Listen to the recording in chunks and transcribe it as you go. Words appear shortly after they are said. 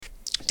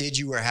did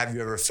you or have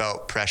you ever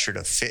felt pressure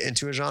to fit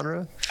into a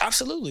genre?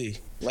 Absolutely.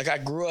 Like I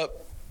grew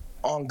up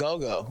on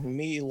go-go.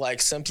 Me,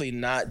 like simply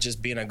not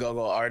just being a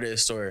go-go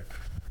artist or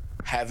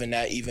having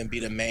that even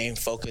be the main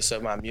focus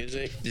of my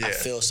music. Yeah. I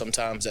feel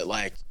sometimes that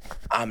like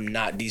I'm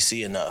not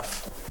DC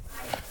enough.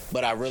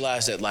 But I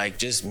realize that like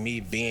just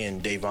me being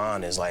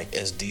Davon is like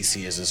as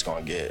DC as it's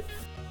gonna get.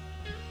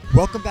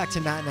 Welcome back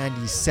to Not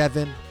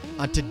 97.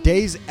 On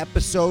today's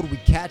episode, we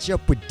catch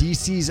up with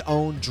DC's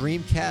own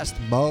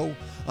Dreamcastmoe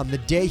on the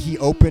day he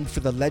opened for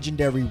the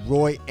legendary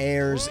Roy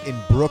Ayers in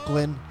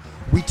Brooklyn.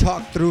 We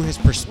talk through his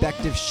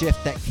perspective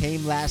shift that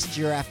came last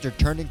year after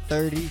turning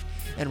 30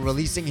 and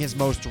releasing his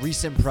most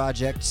recent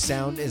project,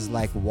 Sound is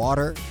Like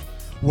Water,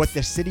 what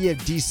the city of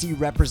DC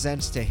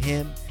represents to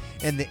him,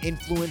 and the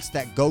influence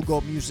that go-go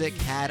music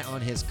had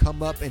on his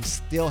come-up and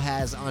still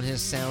has on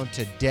his sound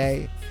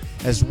today,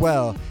 as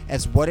well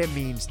as what it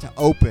means to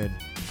open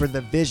for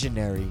the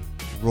visionary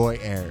Roy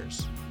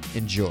Ayers.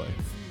 Enjoy.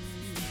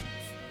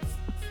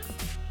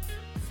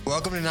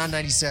 Welcome to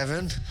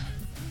 997.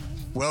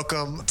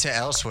 Welcome to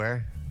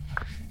Elsewhere.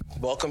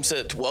 Welcome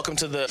to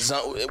the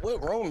zone.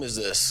 What room is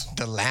this?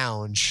 The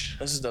lounge.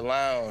 This is the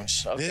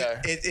lounge. Okay.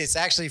 It's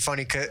actually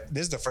funny because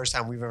this is the first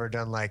time we've ever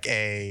done like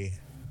a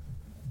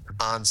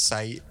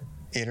on-site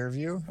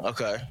interview.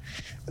 Okay.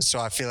 So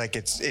I feel like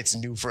it's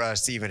new for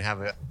us to even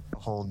have a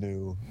whole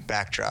new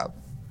backdrop.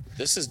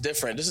 This is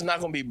different. This is not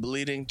going to be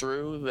bleeding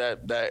through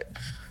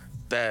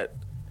that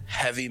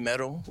heavy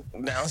metal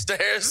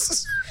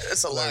downstairs.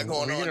 It's a lot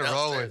going on. We're gonna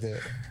roll with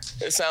it.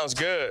 It sounds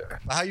good.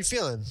 How you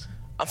feeling?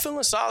 I'm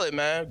feeling solid,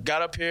 man.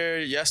 Got up here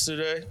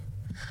yesterday.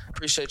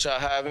 Appreciate y'all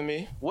having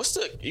me.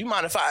 You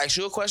mind if I ask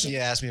you a question? Yeah,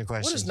 ask me a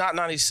question. What does Not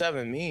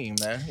 97 mean,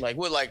 man? Like,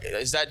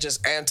 is that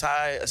just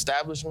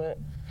anti-establishment?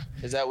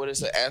 Is that what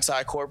it's,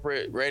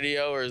 anti-corporate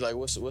radio, or is like,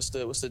 what's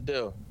the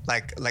deal?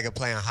 Like a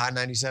play on Hot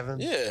 97?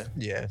 Yeah.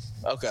 Yeah.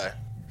 Okay.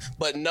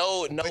 But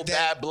no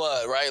bad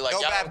blood, right? Like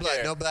no bad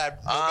blood. No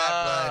bad blood.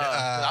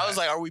 I was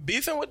like, are we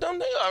beefing with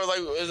them? I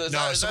was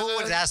like, someone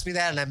once asked me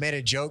that, and I made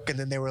a joke, and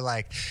then they were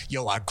like,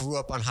 "Yo, I grew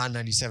up on Hot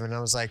 97." And I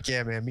was like,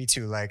 "Yeah, man, me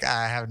too. Like,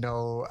 I have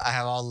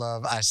all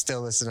love. I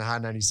still listen to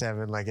Hot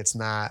 97. Like, it's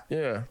not,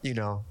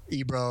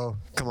 Ebro,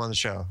 come on the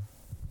show.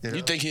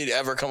 You think he'd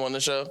ever come on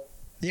the show?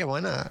 Yeah, why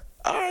not?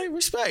 All right,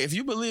 respect. If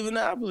you believe in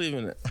that, I believe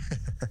in it.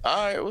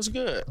 All right, what's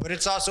good? But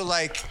it's also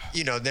like,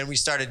 then we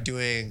started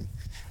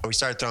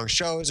throwing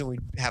shows, and we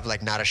have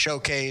like Not a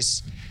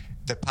Showcase.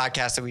 The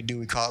podcast that we do,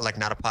 we call it like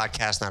Not a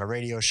Podcast, Not a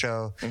Radio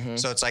Show. Mm-hmm.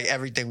 So it's like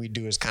everything we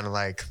do is kind of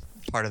like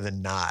part of the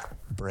Not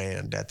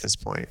brand at this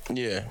point.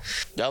 Yeah.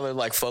 Y'all are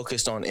like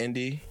focused on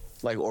indie,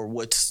 like, or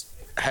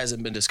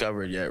hasn't been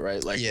discovered yet,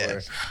 right? Like,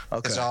 yeah.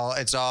 Okay.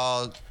 It's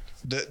all.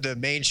 The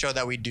main show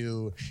that we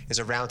do is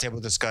a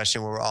roundtable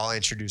discussion where we're all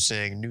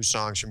introducing new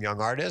songs from young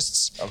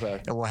artists.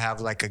 Okay. And we'll have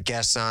like a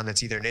guest on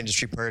that's either an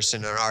industry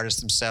person or an artist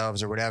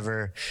themselves or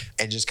whatever,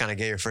 and just kind of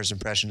get your first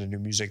impression of new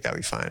music that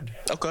we find.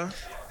 Okay.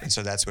 And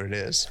so that's what it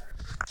is.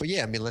 But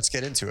yeah, I mean, let's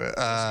get into it.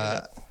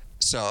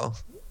 So,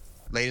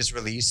 latest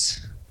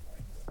release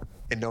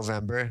in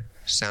November,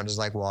 Sound is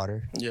Like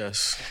Water.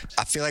 Yes.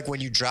 I feel like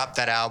when you dropped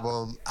that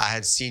album, I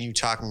had seen you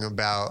talking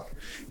about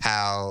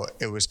how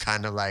it was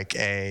kind of like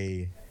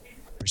a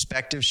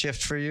perspective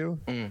shift for you.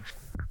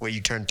 Where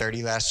you turned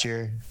 30 last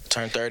year.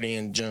 Turned 30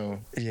 in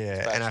June.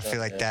 Yeah, and I feel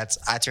like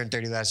I turned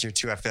 30 last year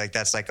too. I feel like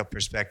that's like a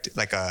perspective,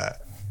 like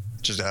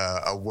just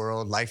a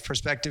world life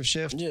perspective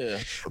shift. Yeah.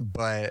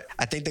 But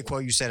I think the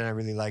quote you said, and I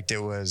really liked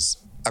it, was,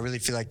 I really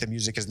feel like the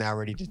music is now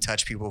ready to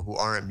touch people who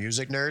aren't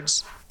music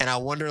nerds. And I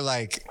wonder,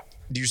 like,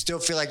 do you still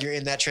feel like you're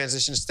in that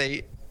transition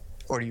state,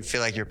 or do you feel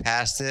like you're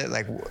past it?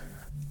 Like,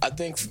 I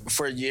think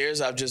for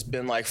years I've just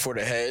been like for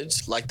the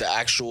heads, like the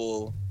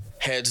actual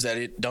heads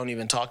that don't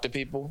even talk to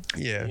people.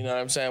 Yeah. You know what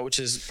I'm saying? Which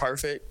is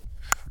perfect.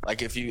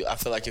 Like I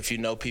feel like if you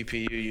know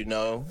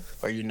PPU,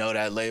 or you know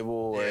that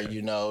label, or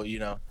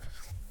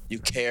you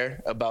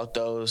care about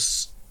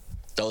those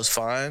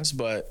finds.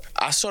 But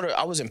I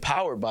was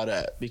empowered by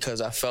that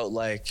because I felt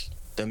like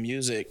the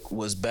music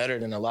was better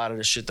than a lot of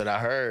the shit that I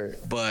heard.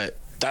 But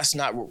that's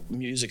not what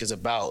music is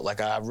about.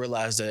 Like, I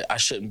realized that I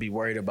shouldn't be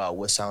worried about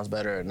what sounds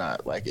better or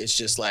not. Like, it's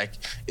just like,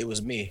 it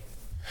was me.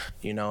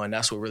 And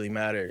that's what really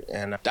mattered.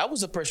 And that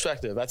was the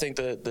perspective. I think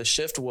the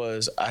shift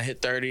was I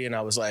hit 30 and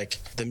I was like,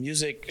 the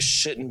music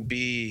shouldn't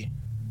be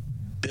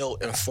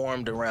built and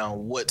formed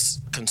around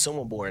what's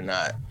consumable or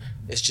not.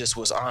 It's just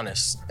what's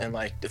honest. And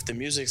like, if the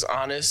music's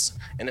honest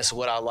and it's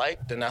what I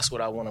like, then that's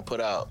what I want to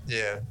put out.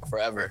 Yeah.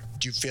 Forever.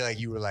 Do you feel like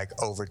you were like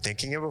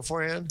overthinking it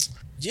beforehand?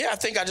 Yeah, I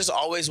think I just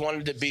always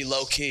wanted to be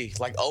low key,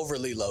 like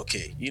overly low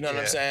key. You know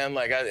what I'm saying?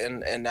 Like,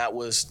 and that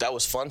was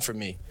fun for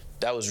me.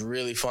 That was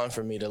really fun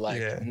for me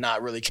to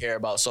not really care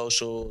about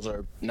socials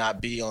or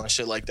not be on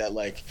shit like that.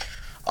 Like,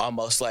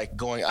 almost like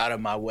going out of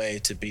my way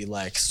to be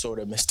like sort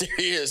of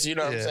mysterious, you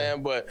know what I'm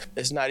saying? But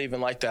it's not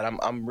even like that.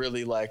 I'm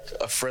really like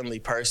a friendly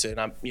person.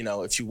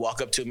 If you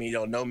walk up to me, you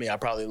don't know me, I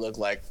probably look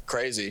like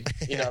crazy.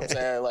 You know what I'm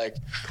saying? Like,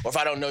 or if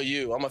I don't know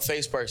you, I'm a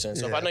face person.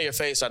 So if I know your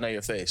face, I know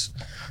your face.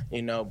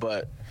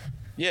 But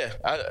Yeah,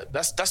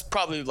 that's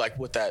probably like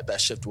what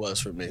that shift was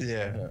for me.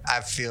 Yeah,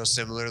 I feel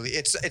similarly.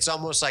 It's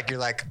almost like you're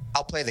like,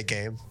 I'll play the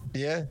game.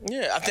 Yeah.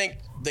 Yeah, I think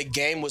the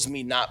game was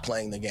me not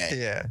playing the game.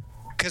 Yeah.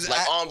 Cause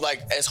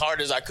like as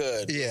hard as I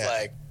could.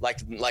 Yeah.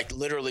 Like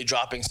literally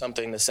dropping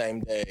something the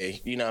same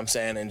day, you know what I'm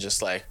saying? And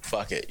just like,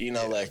 fuck it. You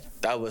know, like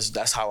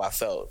that's how I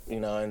felt,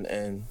 you know,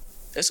 and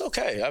it's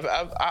okay.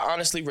 I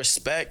honestly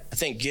I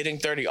think getting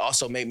 30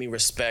 also made me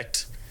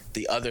respect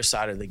the other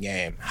side of the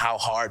game, how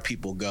hard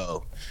people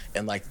go,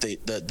 and like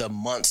the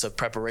months of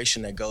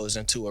preparation that goes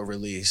into a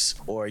release,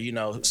 or, you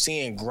know,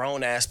 seeing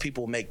grown ass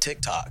people make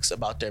TikToks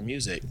about their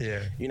music.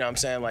 Yeah. You know what I'm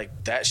saying?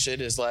 Like that shit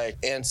is like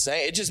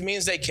insane. It just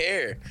means they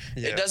care.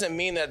 Yeah. It doesn't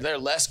mean that they're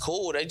less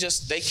cool. They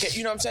care.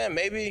 You know what I'm saying?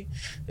 Maybe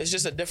it's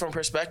just a different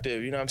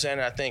perspective. You know what I'm saying?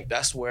 And I think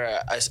that's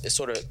where it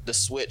sort of the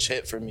switch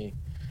hit for me.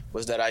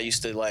 Was that I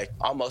used to like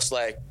almost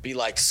like be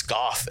like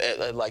scoff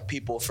at like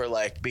people for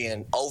like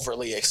being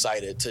overly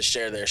excited to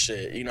share their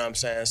shit. You know what I'm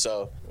saying?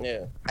 So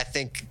yeah. I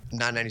think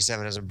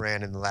 997 as a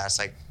brand in the last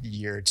like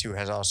year or two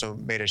has also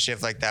made a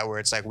shift like that, where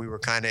it's like we were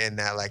kind of in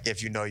that like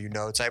if you know you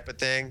know type of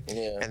thing.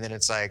 Yeah. And then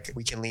it's like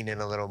we can lean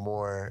in a little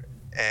more,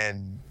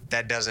 and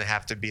that doesn't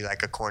have to be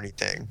like a corny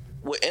thing.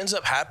 What ends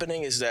up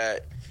happening is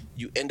that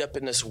you end up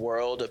in this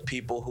world of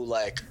people who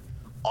like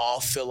all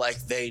feel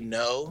like they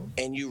know,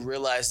 and you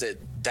realize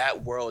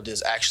that world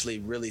is actually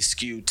really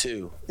skewed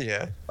too.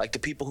 Yeah. Like the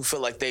people who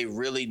feel like they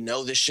really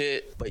know the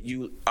shit, but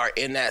you are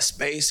in that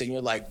space and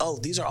you're like, oh,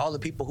 these are all the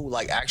people who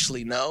like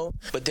actually know.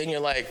 But then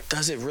you're like,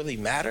 does it really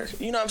matter?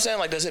 You know what I'm saying?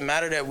 Like, does it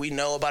matter that we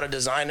know about a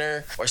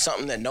designer or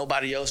something that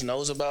nobody else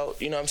knows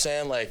about? You know what I'm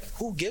saying? Like,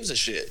 who gives a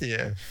shit?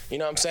 Yeah. You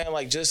know what I'm saying?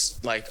 Like,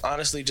 just like,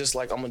 honestly, just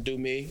like, I'm gonna do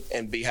me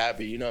and be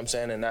happy. You know what I'm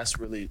saying? And that's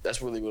really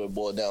what it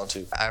boiled down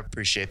to. I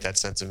appreciate that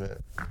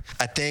sentiment.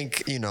 I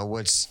think, you know,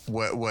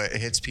 what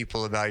hits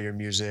people about your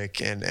music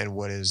and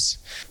what is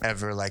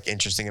ever like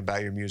interesting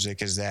about your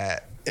music is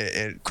that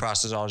it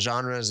crosses all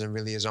genres and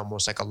really is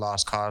almost like a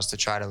lost cause to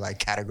try to like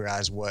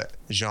categorize what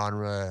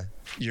genre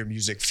your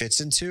music fits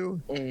into.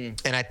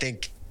 And I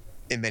think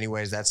in many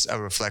ways that's a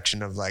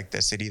reflection of like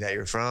the city that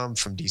you're from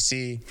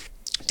DC.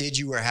 Did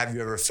you or have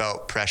you ever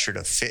felt pressure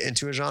to fit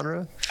into a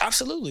genre?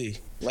 Absolutely.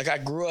 Like I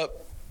grew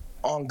up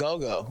on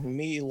go-go.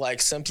 Me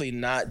like simply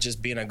not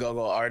just being a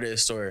go-go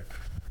artist or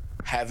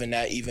having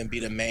that even be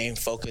the main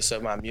focus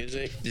of my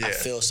music. Yeah. I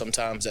feel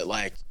sometimes that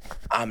like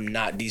I'm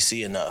not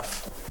DC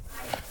enough.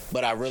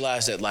 But I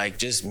realize that like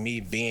just me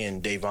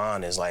being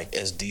Davon is like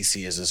as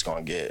DC as it's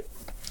gonna get.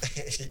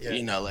 Yeah.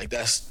 You know, like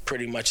that's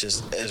pretty much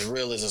as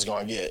real as it's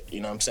gonna get.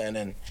 You know what I'm saying?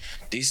 And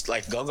these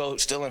like go-go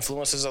still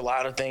influences a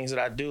lot of things that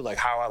I do, like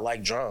how I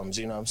like drums,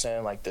 you know what I'm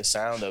saying? Like the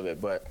sound of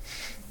it. But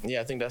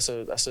yeah, I think that's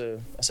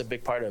a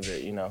big part of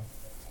it, you know.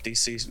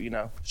 DC, you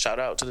know, shout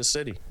out to the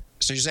city.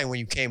 So you're saying when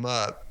you came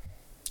up,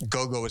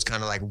 go-go was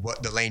kind of like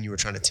what the lane you were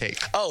trying to take.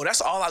 Oh,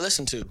 that's all I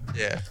listened to.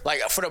 Yeah.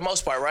 Like for the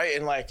most part, right?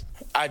 And like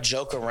I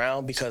joke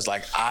around because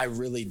like I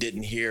really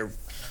didn't hear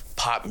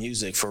pop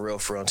music for real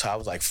until I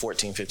was like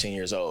 14, 15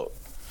 years old.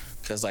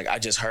 Cause like I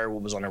just heard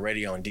what was on the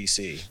radio in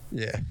DC.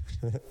 Yeah.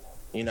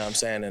 You know what I'm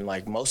saying? And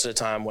like most of the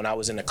time when I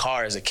was in the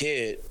car as a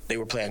kid, they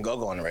were playing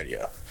go-go on the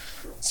radio.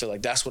 So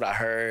like that's what I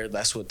heard.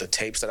 That's what the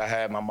tapes that I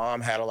had. My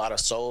mom had a lot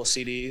of soul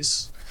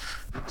CDs.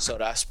 So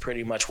that's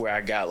pretty much where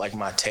I got like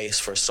my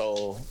taste for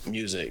soul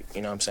music.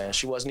 You know what I'm saying?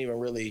 She wasn't even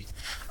really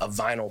a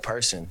vinyl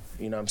person.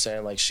 You know what I'm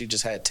saying? Like she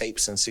just had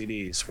tapes and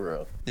CDs for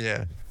real.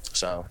 Yeah.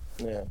 So,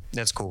 yeah.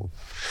 That's cool.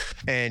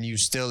 And you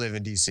still live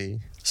in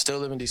DC? Still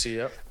live in DC,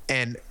 yep.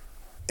 And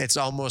it's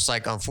almost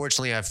like,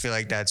 unfortunately, I feel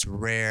like that's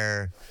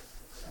rare.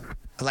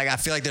 Like, I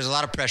feel like there's a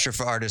lot of pressure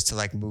for artists to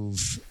like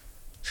move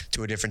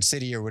to a different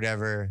city or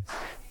whatever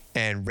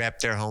and rep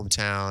their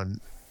hometown,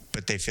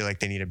 but they feel like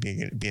they need to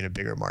be in a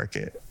bigger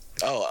market.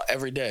 Oh,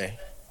 every day.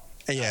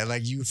 Yeah,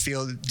 like do you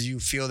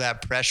feel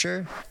that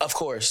pressure? Of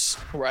course,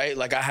 right?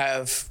 Like I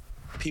have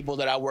people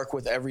that I work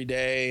with every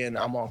day and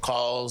I'm on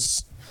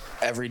calls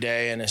every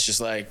day, and it's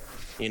just like,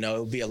 you know, it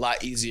would be a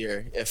lot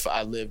easier if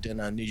I lived in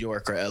New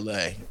York or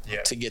LA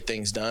to get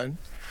things done.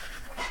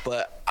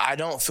 But I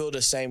don't feel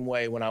the same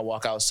way when I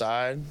walk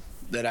outside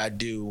that I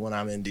do when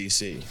I'm in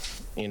DC,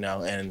 you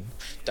know, and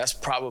that's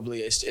probably,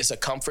 it's a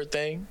comfort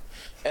thing.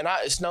 And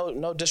it's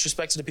no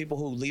disrespect to the people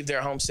who leave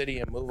their home city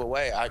and move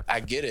away. I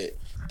get it.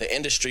 The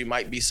industry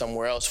might be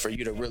somewhere else for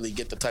you to really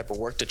get the type of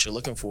work that you're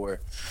looking for,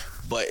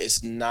 but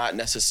it's not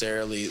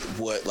necessarily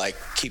what like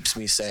keeps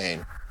me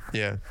sane.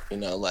 Yeah. You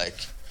know, like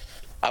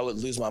I would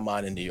lose my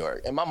mind in New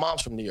York. And my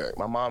mom's from New York.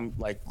 My mom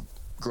like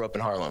grew up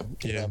in Harlem,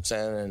 you know what I'm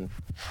saying? And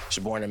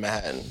she's born in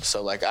Manhattan.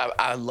 So like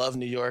I love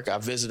New York. I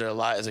visited a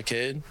lot as a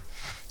kid.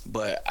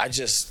 But I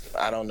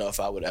don't know if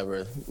I would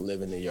ever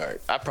live in New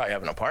York. I'd probably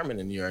have an apartment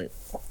in New York.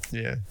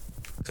 Yeah.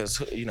 Because,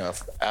 you know,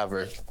 if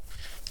ever,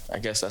 I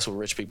guess that's what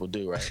rich people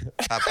do, right?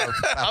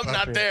 I'm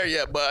not there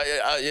yet, but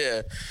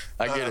yeah,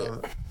 I get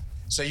it.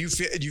 So you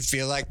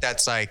feel like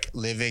that's like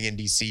living in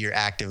DC, you're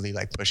actively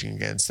like pushing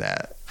against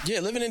that?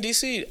 Yeah, living in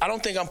DC, I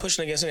don't think I'm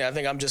pushing against anything. I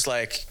think I'm just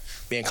like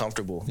being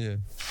comfortable. Yeah.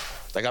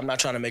 Like I'm not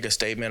trying to make a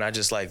statement. I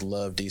just like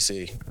love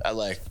DC.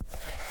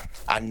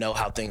 I know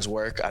how things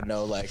work. I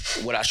know like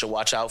what I should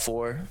watch out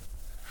for.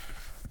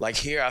 Like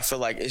here, I feel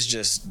like it's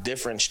just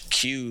different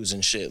cues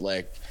and shit.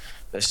 Like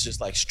that's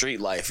just like street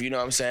life. You know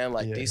what I'm saying?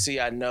 Like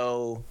DC, I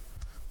know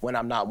when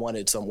I'm not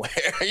wanted somewhere.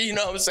 You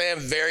know what I'm saying?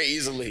 Very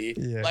easily.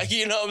 Yeah. Like,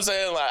 you know what I'm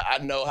saying? Like I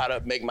know how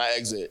to make my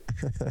exit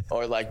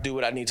or like do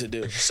what I need to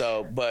do.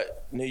 So,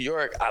 but New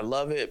York, I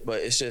love it,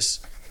 but it's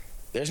just,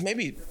 there's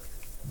maybe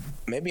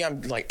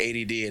I'm like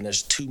ADD and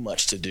there's too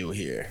much to do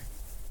here.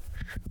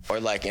 Or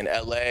like in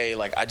LA,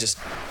 like I just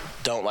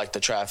don't like the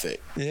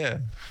traffic. Yeah.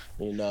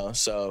 You know,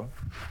 so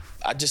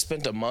I just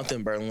spent a month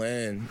in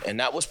Berlin and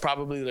that was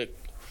probably the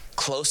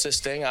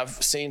closest thing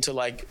I've seen to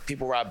like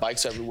people ride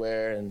bikes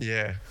everywhere and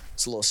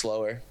it's a little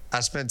slower.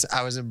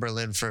 I was in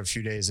Berlin for a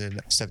few days in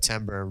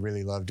September and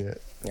really loved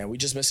it. Yeah, we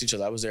just missed each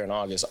other. I was there in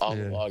August, all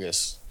of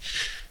August.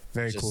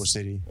 Very cool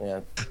city.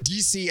 Yeah.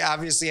 DC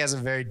obviously has a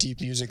very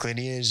deep music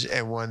lineage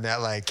and one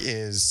that like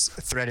is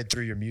threaded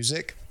through your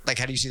music. Like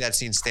how do you see that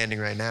scene standing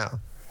right now?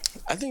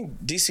 I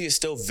think DC is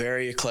still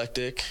very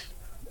eclectic.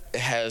 It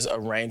has a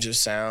range of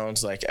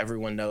sounds. Like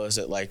everyone knows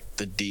that like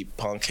the deep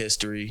punk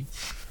history,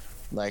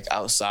 like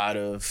outside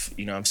of,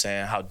 you know what I'm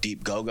saying, how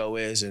deep go-go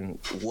is and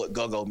what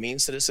go-go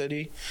means to the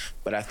city.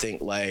 But I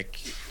think like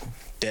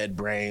Dead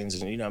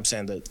Brains and, you know what I'm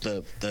saying,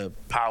 the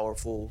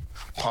powerful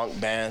punk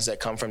bands that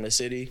come from the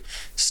city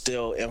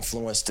still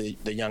influence the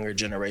younger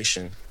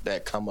generation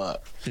that come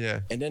up.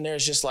 Yeah. And then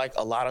there's just like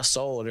a lot of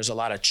soul. There's a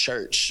lot of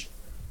church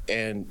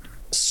and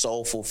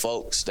soulful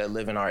folks that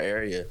live in our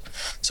area.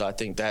 So I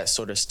think that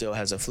sort of still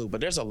has a fluke.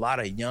 But there's a lot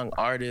of young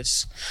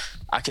artists.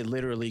 I could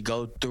literally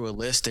go through a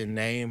list and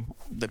name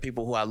the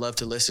people who I love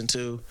to listen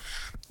to.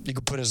 You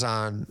could put us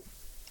on.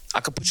 I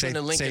could put you in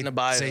the link in the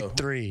bio. Say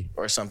 3.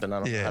 Or something. I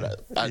don't know how to.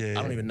 I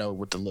don't even know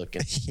what to look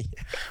in.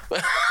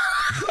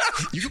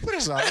 You can put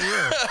us on,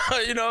 yeah.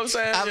 You know what I'm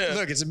saying?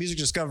 Look, it's a music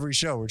discovery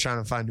show. We're trying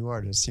to find new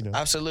artists, you know.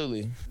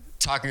 Absolutely.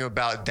 Talking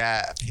about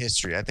that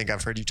history, I think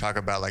I've heard you talk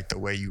about like the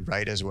way you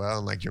write as well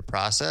and like your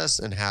process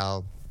and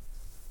how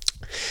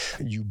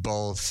you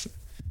both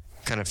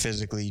kind of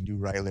physically do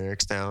write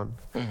lyrics down,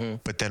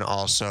 but then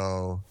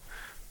also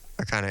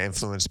are kind of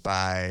influenced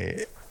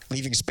by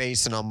leaving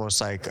space and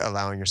almost like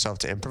allowing yourself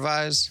to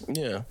improvise.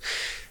 Yeah.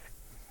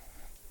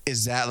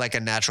 Is that like a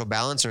natural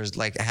balance or is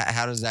like,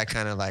 how does that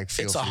kind of like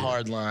feel? It's a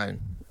hard line.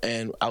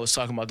 And I was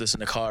talking about this in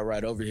the car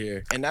right over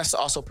here. And that's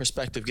also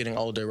perspective getting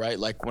older, right?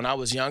 Like when I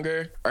was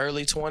younger,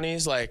 early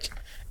 20s, like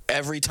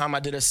every time I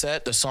did a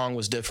set, the song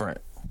was different.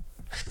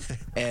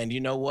 And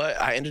you know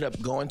what? I ended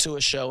up going to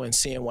a show and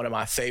seeing one of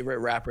my favorite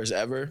rappers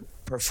ever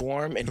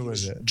perform. And he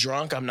was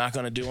drunk. I'm not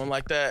going to do him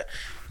like that.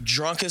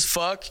 Drunk as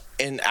fuck.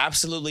 And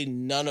absolutely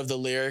none of the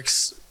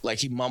lyrics, like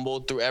he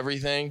mumbled through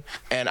everything.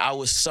 And I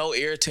was so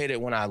irritated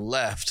when I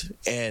left.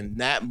 And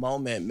that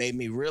moment made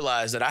me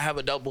realize that I have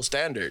a double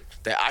standard,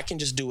 that I can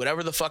just do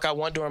whatever the fuck I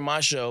want during my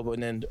show, but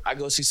then I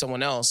go see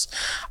someone else.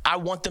 I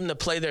want them to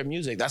play their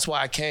music. That's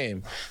why I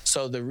came.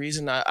 So the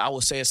reason I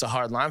will say it's a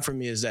hard line for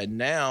me is that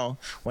now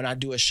when I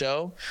do a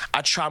show,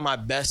 I try my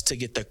best to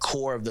get the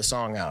core of the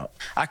song out.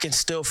 I can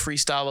still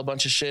freestyle a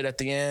bunch of shit at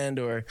the end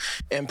or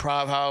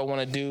improv how I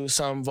want to do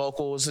some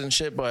vocals and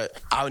shit, but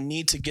I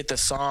need to get the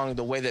song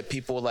the way that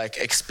people like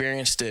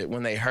experienced it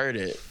when they heard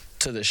it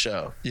to the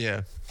show.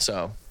 Yeah.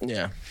 So,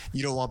 yeah.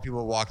 You don't want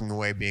people walking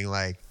away being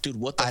like, dude,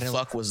 what the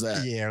fuck was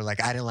that? Yeah, or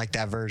like, I didn't like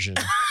that version.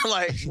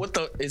 Like,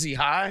 is he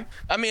high?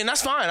 I mean,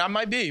 that's fine. I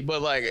might be,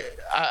 but like,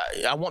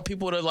 I want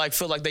people to like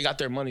feel like they got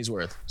their money's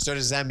worth. So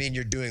does that mean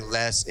you're doing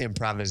less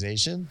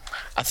improvisation?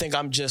 I think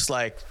I'm just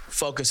like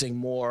focusing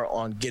more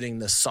on getting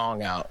the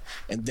song out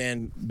and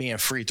then being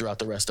free throughout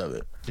the rest of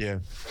it. Yeah.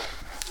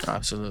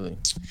 Absolutely.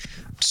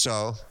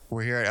 So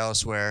we're here at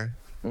Elsewhere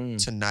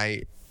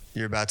tonight.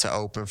 You're about to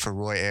open for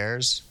Roy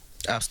Ayers.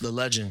 The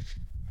legend.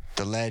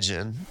 The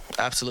legend.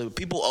 Absolutely.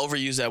 People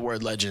overuse that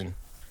word legend.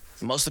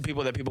 Most of the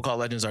people that people call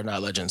legends are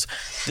not legends.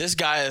 This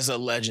guy is a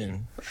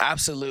legend.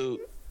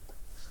 Absolute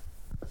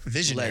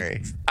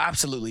visionary.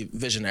 Absolutely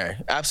visionary.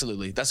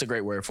 Absolutely. That's a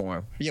great word for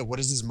him. Yeah. What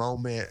does this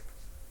moment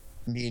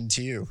mean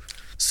to you?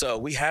 So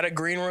we had a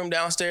green room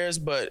downstairs,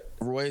 but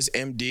Roy's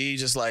MD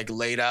just like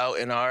laid out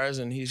in ours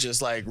and he's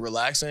just like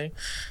relaxing.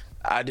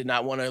 I did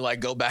not want to like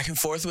go back and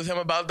forth with him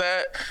about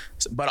that.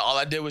 But all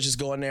I did was just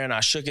go in there and I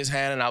shook his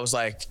hand and I was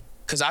like,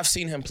 cause I've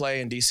seen him play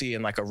in DC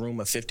in like a room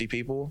of 50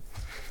 people.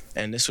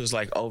 And this was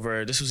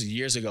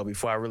years ago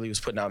before I really was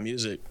putting out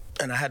music.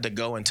 And I had to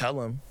go and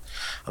tell him,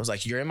 I was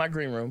like, you're in my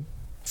green room,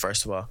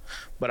 first of all.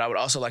 But I would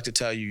also like to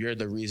tell you, you're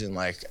the reason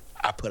like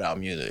I put out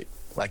music.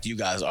 Like you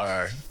guys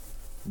are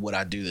what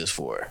I do this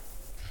for.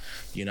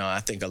 You know, I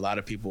think a lot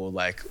of people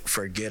like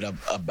forget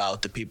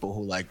about the people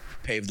who like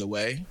paved the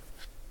way.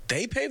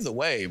 They paved the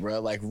way,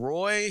 bro. Like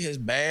Roy, his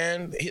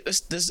band,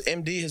 this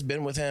MD has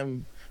been with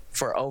him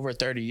for over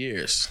 30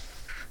 years.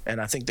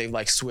 And I think they've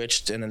like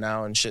switched in and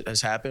out and shit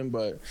has happened.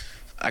 But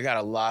I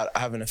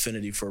have an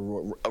affinity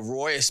for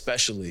Roy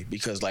especially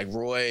because like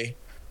Roy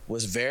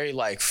was very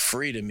like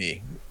free to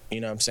me.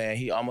 You know what I'm saying?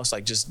 He almost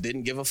like just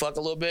didn't give a fuck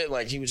a little bit.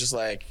 Like he was just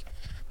like,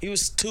 he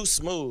was too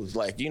smooth.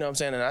 Like, you know what I'm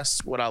saying? And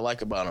that's what I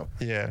like about him.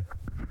 Yeah.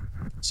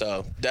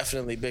 So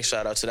definitely big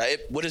shout out to that.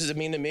 What does it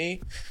mean to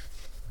me?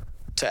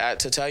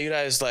 To tell you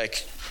that is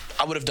like,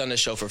 I would have done this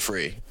show for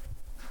free.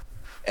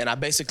 And I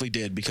basically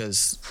did,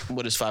 because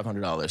what is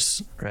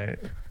 $500? Right.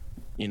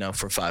 You know,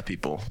 for 5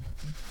 people.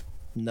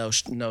 No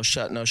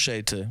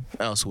shade to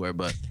elsewhere,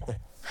 but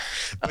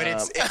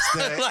it's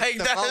the, like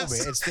the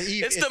moment.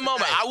 It's the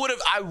moment.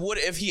 I would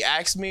if he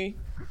asked me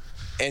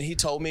and he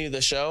told me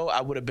the show,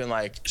 I would have been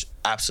like,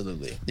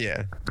 absolutely.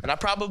 Yeah. And I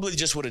probably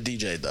just would have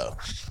DJ'd though.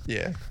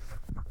 Yeah.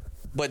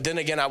 But then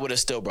again, I would have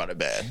still brought it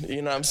back.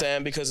 You know what I'm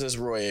saying? Because it's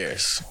Roy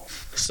Ayers.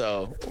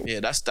 So yeah,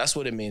 that's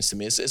what it means to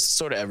me. It's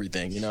sort of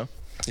everything, you know?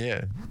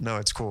 Yeah. No,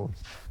 it's cool.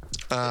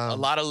 A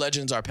lot of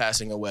legends are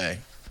passing away.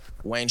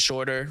 Wayne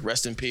Shorter,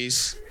 rest in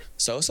peace.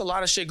 So it's a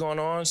lot of shit going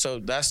on. So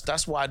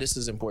that's why this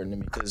is important to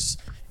me. Because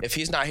if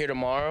he's not here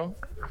tomorrow,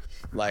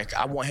 like,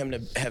 I want him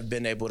to have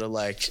been able to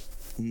like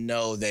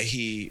know that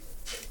he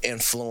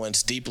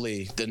influenced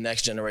deeply the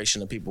next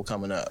generation of people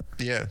coming up.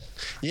 Yeah.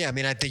 Yeah. I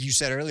mean, I think you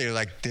said earlier,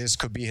 like, this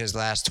could be his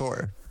last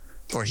tour.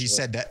 Or he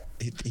said that.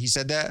 He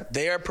said that?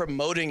 They are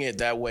promoting it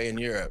that way in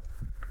Europe.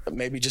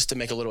 Maybe just to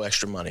make a little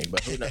extra money.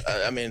 But who knows?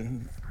 I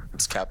mean,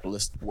 it's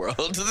capitalist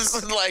world. This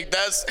is like,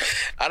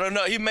 I don't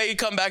know. He may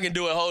come back and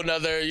do a whole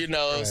nother, you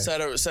know, right,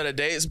 set of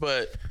dates,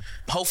 but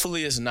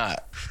hopefully it's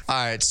not. All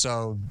right.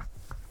 So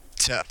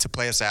to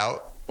play us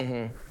out,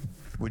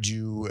 would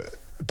you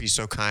be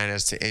so kind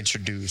as to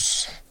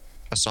introduce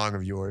a song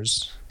of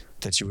yours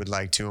that you would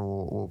like to, and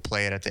we'll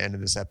play it at the end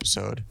of this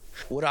episode?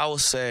 What I will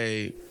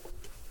say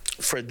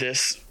for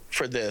this,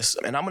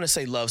 and I'm going to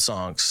say Love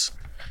Songs.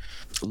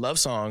 Love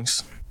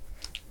Songs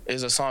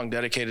is a song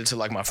dedicated to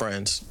like my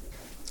friends.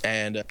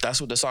 And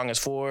that's what the song is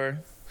for.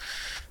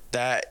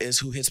 That is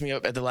who hits me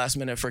up at the last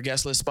minute for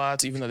guest list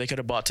spots, even though they could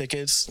have bought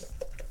tickets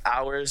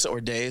hours or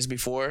days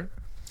before.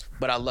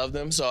 But I love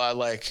them, so I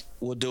like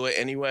will do it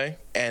anyway.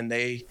 And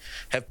they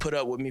have put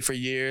up with me for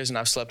years, and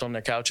I've slept on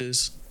their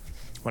couches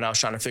when I was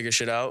trying to figure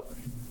shit out.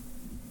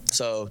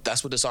 So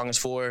that's what the song is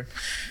for.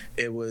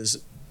 It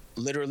was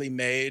literally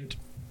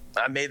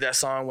I made that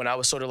song when I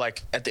was sort of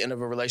like at the end of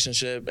a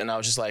relationship, and I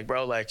was just like,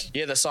 bro, like,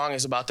 yeah, the song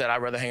is about that.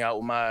 I'd rather hang out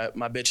with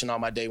my bitch and all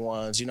my day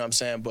ones, you know what I'm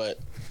saying? But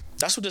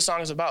that's what this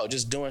song is about,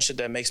 just doing shit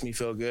that makes me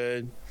feel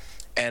good.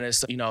 And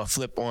it's, you know, a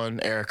flip on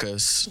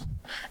Erykah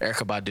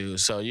Badu.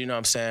 So, you know what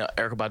I'm saying?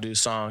 Erykah Badu's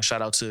song,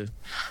 shout out to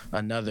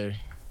another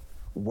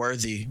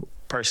worthy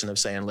person of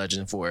saying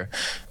legend for.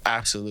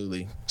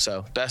 Absolutely.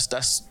 So that's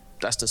the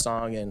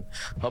song, and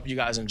hope you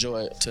guys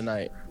enjoy it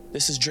tonight.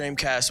 This is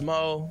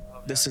Dreamcastmoe.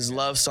 This is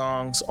Love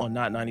Songs on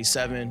Not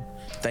 97.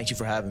 Thank you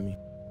for having me.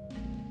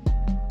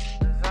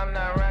 I'm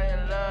not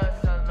writing love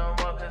songs no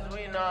more, cause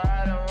we know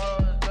how them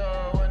hoes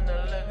do when the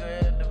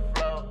liquor hit the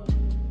flow.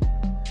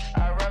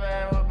 I'd rather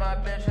hang with my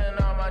bitch and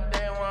all my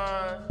day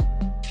ones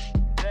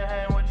than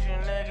hang with you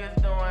niggas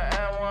doing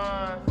at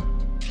once.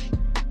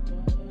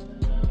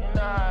 You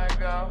know how it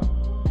go.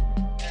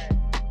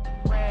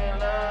 We ain't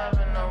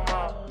loving no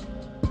more,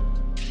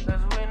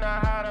 cause we know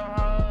how them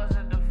hoes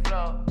hit the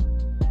flow.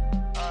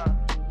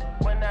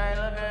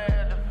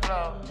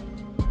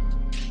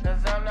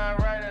 Cause I'm not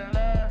writing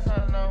love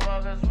songs no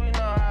more, cause we know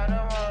how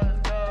them hoes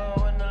go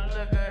when the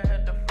liquor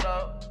hit the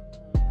flow.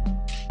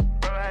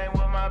 Bro, hang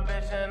with my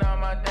bitch and all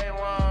my day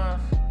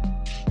ones,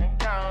 and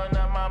counting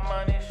up my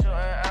money, shooting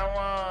at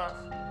once.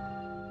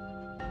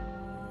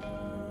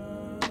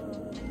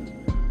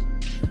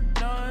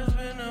 No, it's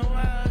been a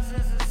while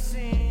since I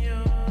seen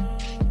you.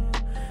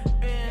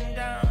 Been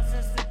down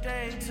since the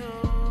day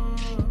two.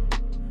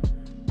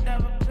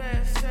 Never play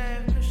it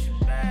safe, cause she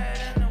bad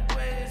in the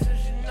way, so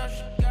she know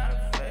she got a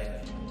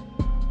face.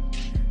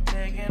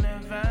 Taking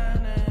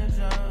advantage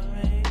of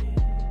me,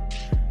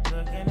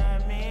 looking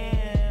at me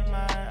in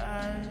my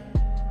eyes.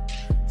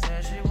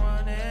 Said she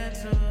wanted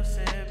to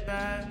sit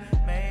back,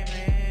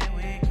 maybe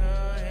we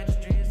could hit the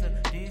streets of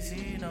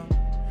DC, no.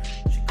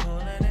 She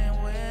coolin'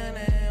 and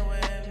winning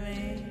with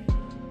me.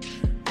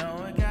 No,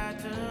 it got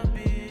to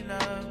be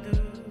love,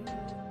 dude.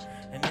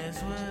 And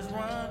this was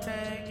one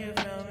take, you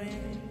feel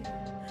me?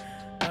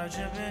 But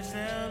your bitch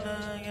still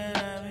looking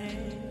at me,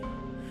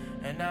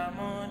 and I'm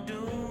gonna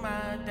do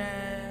my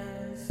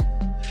dance.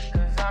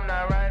 Cause I'm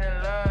not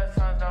writing love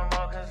songs no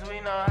more, cause we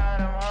know how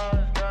them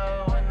hoes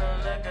go when the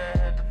liquor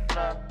hit the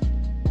flow.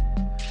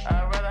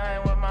 I'd rather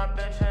hang with my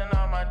bitch and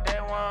all my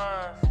day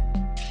ones,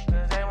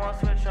 cause they won't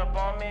switch up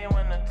on me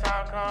when the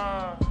time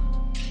comes.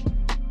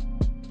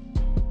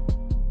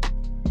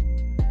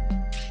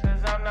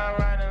 Cause I'm not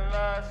writing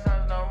love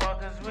songs no more,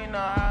 cause we know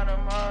how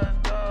them hoes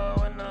go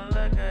when the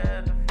liquor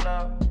hit the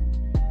flow.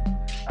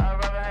 I'd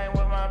rather hang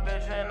with my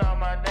bitch and all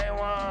my day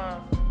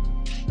ones,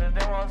 cause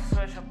they won't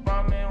switch up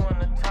on me when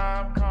the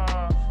time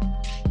comes.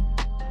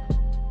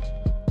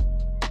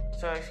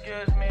 So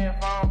excuse me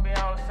if I don't be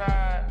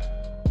outside,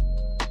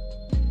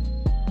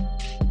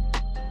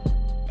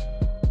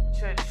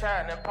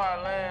 chit-chatting and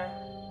parlaying.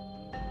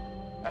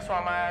 That's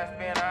why my ass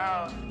be in the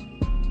house.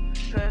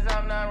 Cause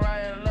I'm not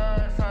writing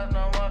love songs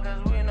no more,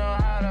 cause we know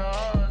how the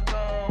hoes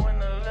go when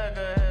the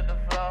liquor hit the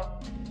flow.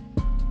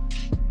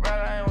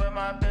 Rather hang with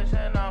my bitch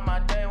and all my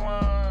day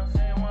ones,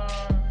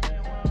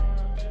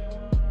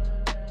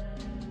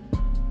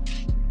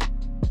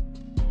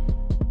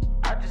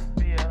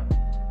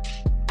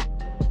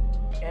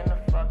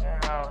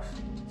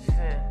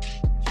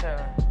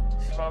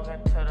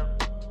 smoking to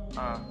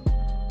the,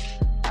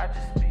 I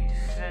just be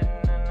sitting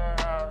in the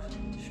house,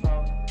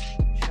 smoking,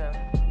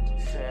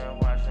 chillin', sitting,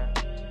 watching,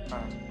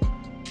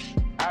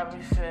 I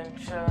be sitting,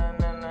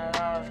 chillin' in the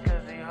house,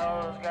 cause these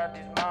hoes got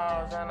these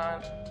mouths, and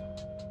I,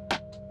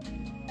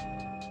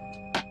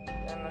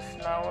 in the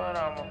snow, what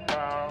I'm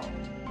about.